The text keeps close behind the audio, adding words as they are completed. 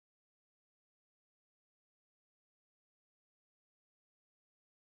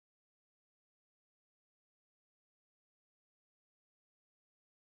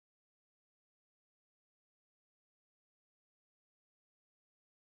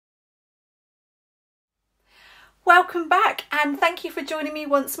Welcome back and thank you for joining me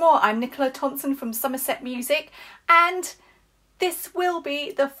once more. I'm Nicola Thompson from Somerset Music, and this will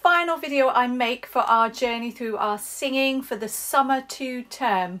be the final video I make for our journey through our singing for the summer 2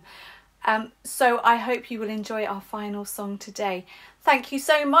 term. So I hope you will enjoy our final song today. Thank you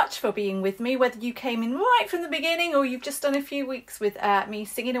so much for being with me, whether you came in right from the beginning or you've just done a few weeks with me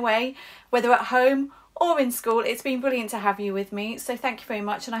singing away, whether at home or in school. It's been brilliant to have you with me, so thank you very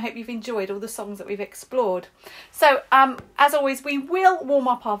much, and I hope you've enjoyed all the songs that we've explored. So as always, we will warm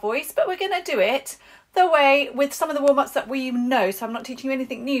up our voice, but we're going to do it the way with some of the warm-ups that we know, so I'm not teaching you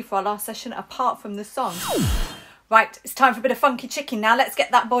anything new for our last session apart from the song. Right, it's time for a bit of funky chicken now. Let's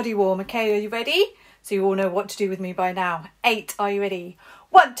get that body warm, okay? Are you ready? So you all know what to do with me by now. 8, are you ready?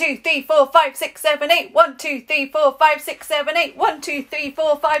 1, 2, 3, 4, 5, 6, 7, 8. 1, 2, 3, 4, 5, 6, 7, 8. 1, 2, 3,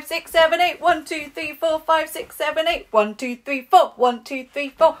 4, 5, 6, 7, 8. 1, 2, 3, 4, 5, 6, 7, 8. 1, 2, 3, 4. 1, 2, 3,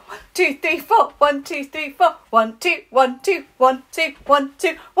 4. 2, 3, 4. 1, 2, 3, 4. 1, 2, 1, 2, 1, 2, 1,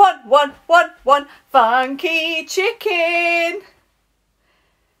 2, 1, 1, 1, 1. Funky chicken.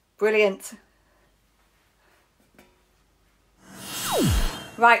 Brilliant.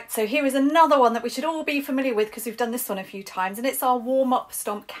 Right, so here is another one that we should all be familiar with because we've done this one a few times, and it's our warm-up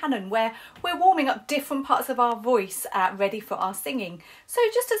stomp canon, where we're warming up different parts of our voice ready for our singing. So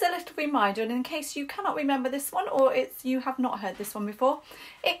just as a little reminder, and in case you cannot remember this one or you have not heard this one before,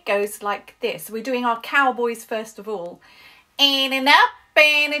 it goes like this. We're doing our cowboys first of all. In and up,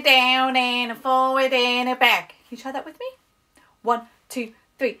 and a down, and a forward, and a back. Can you try that with me? 1, 2,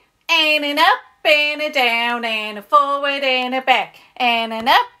 3. In and up, and a down, and a forward, and a back. And an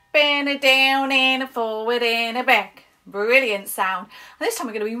up, and a down, and a forward, and a back. Brilliant sound. And this time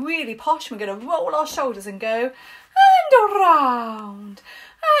we're going to be really posh. We're going to roll our shoulders and go and around,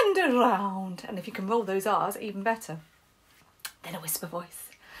 and around. And if you can roll those R's, even better. Then a whisper voice.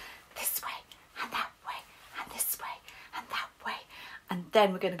 This way, and that way, and this way, and that way. And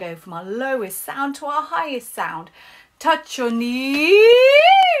then we're going to go from our lowest sound to our highest sound. Touch your knees,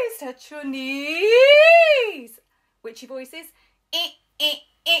 touch your knees. Witchy voices.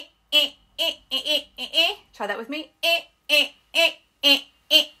 Try that with me.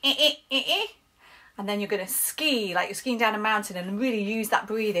 And then you're going to ski like you're skiing down a mountain, and really use that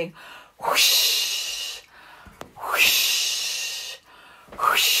breathing. Whoosh, whoosh,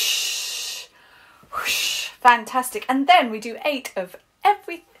 whoosh, whoosh. Fantastic. And then we do 8 of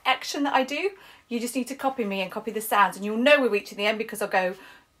every action that I do. You just need to copy me and copy the sounds, and you'll know we're reaching the end because I'll go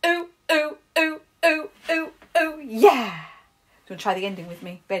ooh, ooh, ooh, ooh, ooh, ooh, yeah. Do you want to try the ending with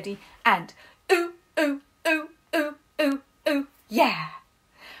me? Ready? And ooh, ooh, ooh, ooh, ooh, ooh, yeah.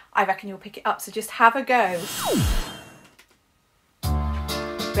 I reckon you'll pick it up, so just have a go.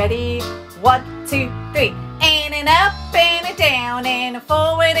 Ready? 1, 2, 3. In and up, and a down, and a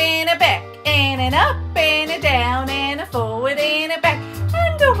forward, and a back. In and up, and a down, and a forward, and a back.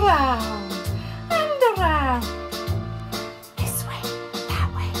 And around. Around. This way, that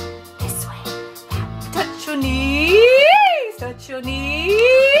way, this way, that way. Touch your knees, touch your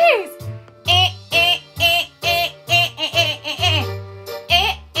knees.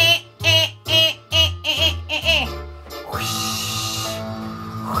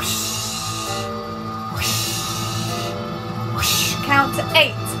 Count to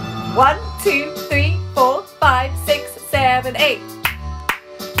 8. 1, 2, 3, 4, 5, 6, 7, 8.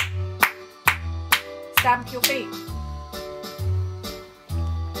 Stamp your feet.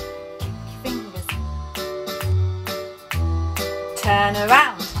 Kick your fingers. Turn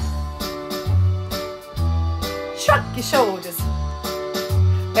around. Shrug your shoulders.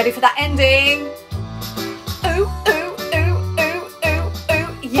 Ready for that ending? Ooh, ooh, ooh, ooh, ooh,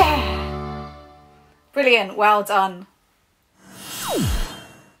 ooh, yeah. Brilliant, well done.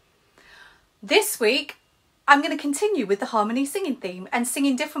 This week, I'm going to continue with the harmony singing theme and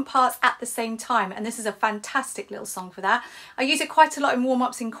singing different parts at the same time, and this is a fantastic little song for that. I use it quite a lot in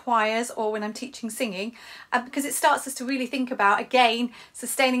warm-ups in choirs or when I'm teaching singing, because it starts us to really think about, again,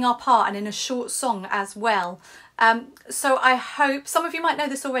 sustaining our part and in a short song as well. So I hope, some of you might know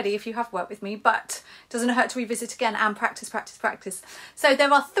this already if you have worked with me, but it doesn't hurt to revisit again and practice, practice, practice. So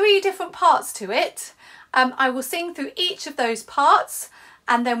there are 3 different parts to it. I will sing through each of those parts,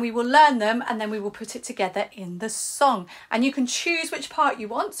 and then we will learn them, and then we will put it together in the song. And you can choose which part you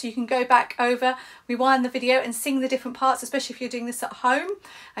want, so you can go back over, rewind the video and sing the different parts, especially if you're doing this at home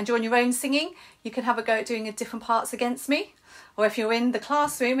and you're on your own singing. You can have a go at doing the different parts against me. Or if you're in the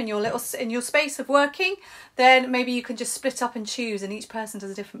classroom and you're in your space of working, then maybe you can just split up and choose, and each person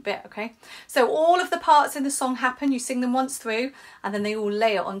does a different bit, okay? So all of the parts in the song happen, you sing them once through, and then they all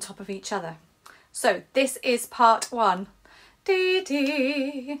layer on top of each other. So this is part 1. Dee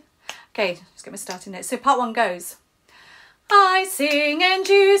dee, Okay, let's get me started now. So part 1 goes. I sing and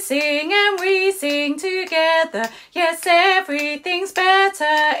you sing and we sing together. Yes, everything's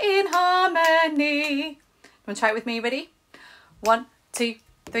better in harmony. You want to try it with me? Ready? 1, 2,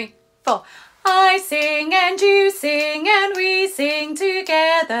 3, 4. I sing and you sing and we sing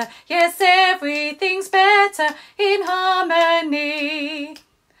together. Yes, everything's better in harmony.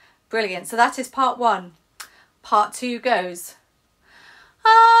 Brilliant. So that is part 1. Part 2 goes.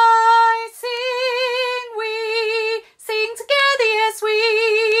 I sing, we sing together, yes,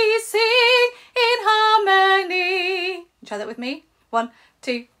 we sing in harmony. Try that with me. 1,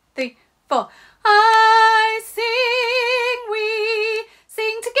 2, 3, 4. I sing, we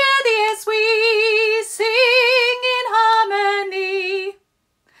sing together, yes, we sing in harmony.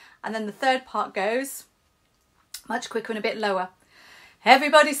 And then the third part goes much quicker and a bit lower.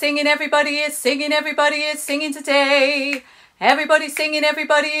 Everybody singing, everybody is singing, everybody is singing today. Everybody singing,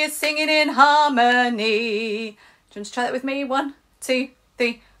 everybody is singing in harmony. Do you want to try that with me? 1, 2,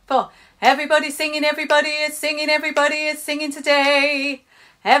 3, 4. Everybody singing, everybody is singing, everybody is singing today.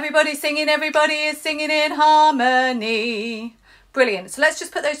 Everybody singing, everybody is singing in harmony. Brilliant. So let's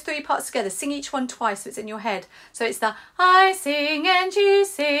just put those 3 parts together. Sing each one twice so it's in your head. So it's the I sing and you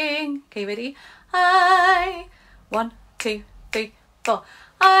sing. Okay, ready? I. 1, 2, 3, 4.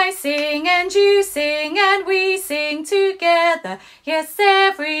 I sing and you sing and we sing together. Yes,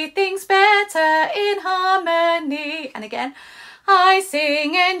 everything's better in harmony. And again. I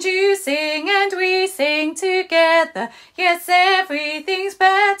sing and you sing and we sing together. Yes, everything's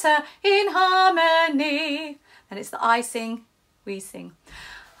better in harmony. And it's the I sing, we sing.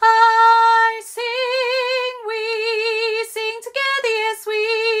 I sing, we sing together. Yes,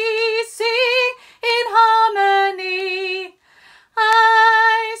 we sing in harmony.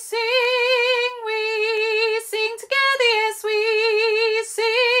 I sing, we sing together. Yes, we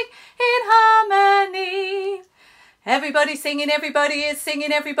sing in harmony. Everybody singing, everybody is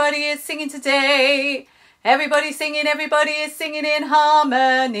singing, everybody is singing today. Everybody singing, everybody is singing in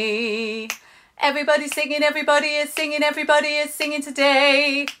harmony. Everybody singing, everybody is singing, everybody is singing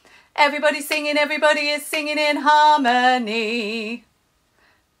today. Everybody singing, everybody is singing in harmony.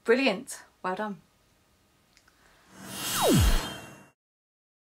 Brilliant. Well done.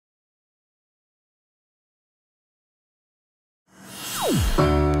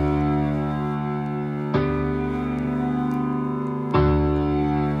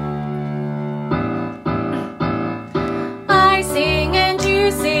 I sing and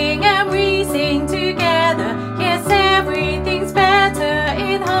you sing and we sing together. Yes, everything's better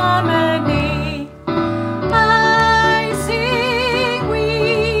in harmony. I sing,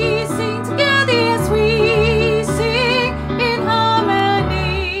 we sing together. Yes, we sing in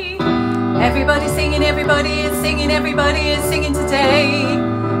harmony. Everybody singing, everybody is singing, everybody is singing today.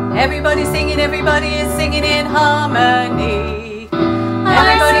 Everybody singing, everybody is singing in harmony.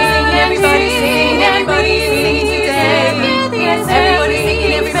 Everybody singing, everybody singing, everybody is singing today. Yes, everybody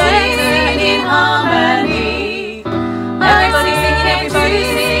singing, everybody singing in harmony. Everybody singing, everybody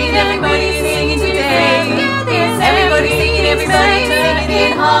singing, everybody singing today. Yes, everybody singing, everybody singing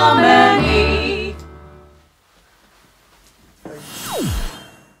in harmony.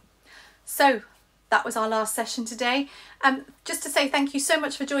 So that was our last session today. Just to say thank you so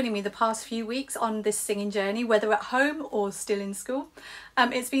much for joining me the past few weeks on this singing journey, whether at home or still in school.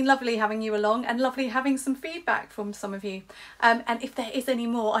 It's been lovely having you along and lovely having some feedback from some of you. And if there is any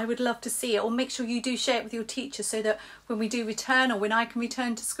more, I would love to see it, or make sure you do share it with your teacher so that when we do return, or when I can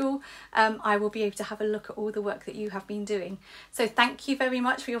return to school, I will be able to have a look at all the work that you have been doing. So thank you very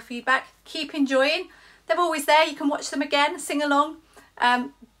much for your feedback. Keep enjoying. They're always there. You can watch them again, sing along.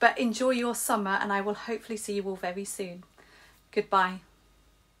 But enjoy your summer, and I will hopefully see you all very soon. Goodbye.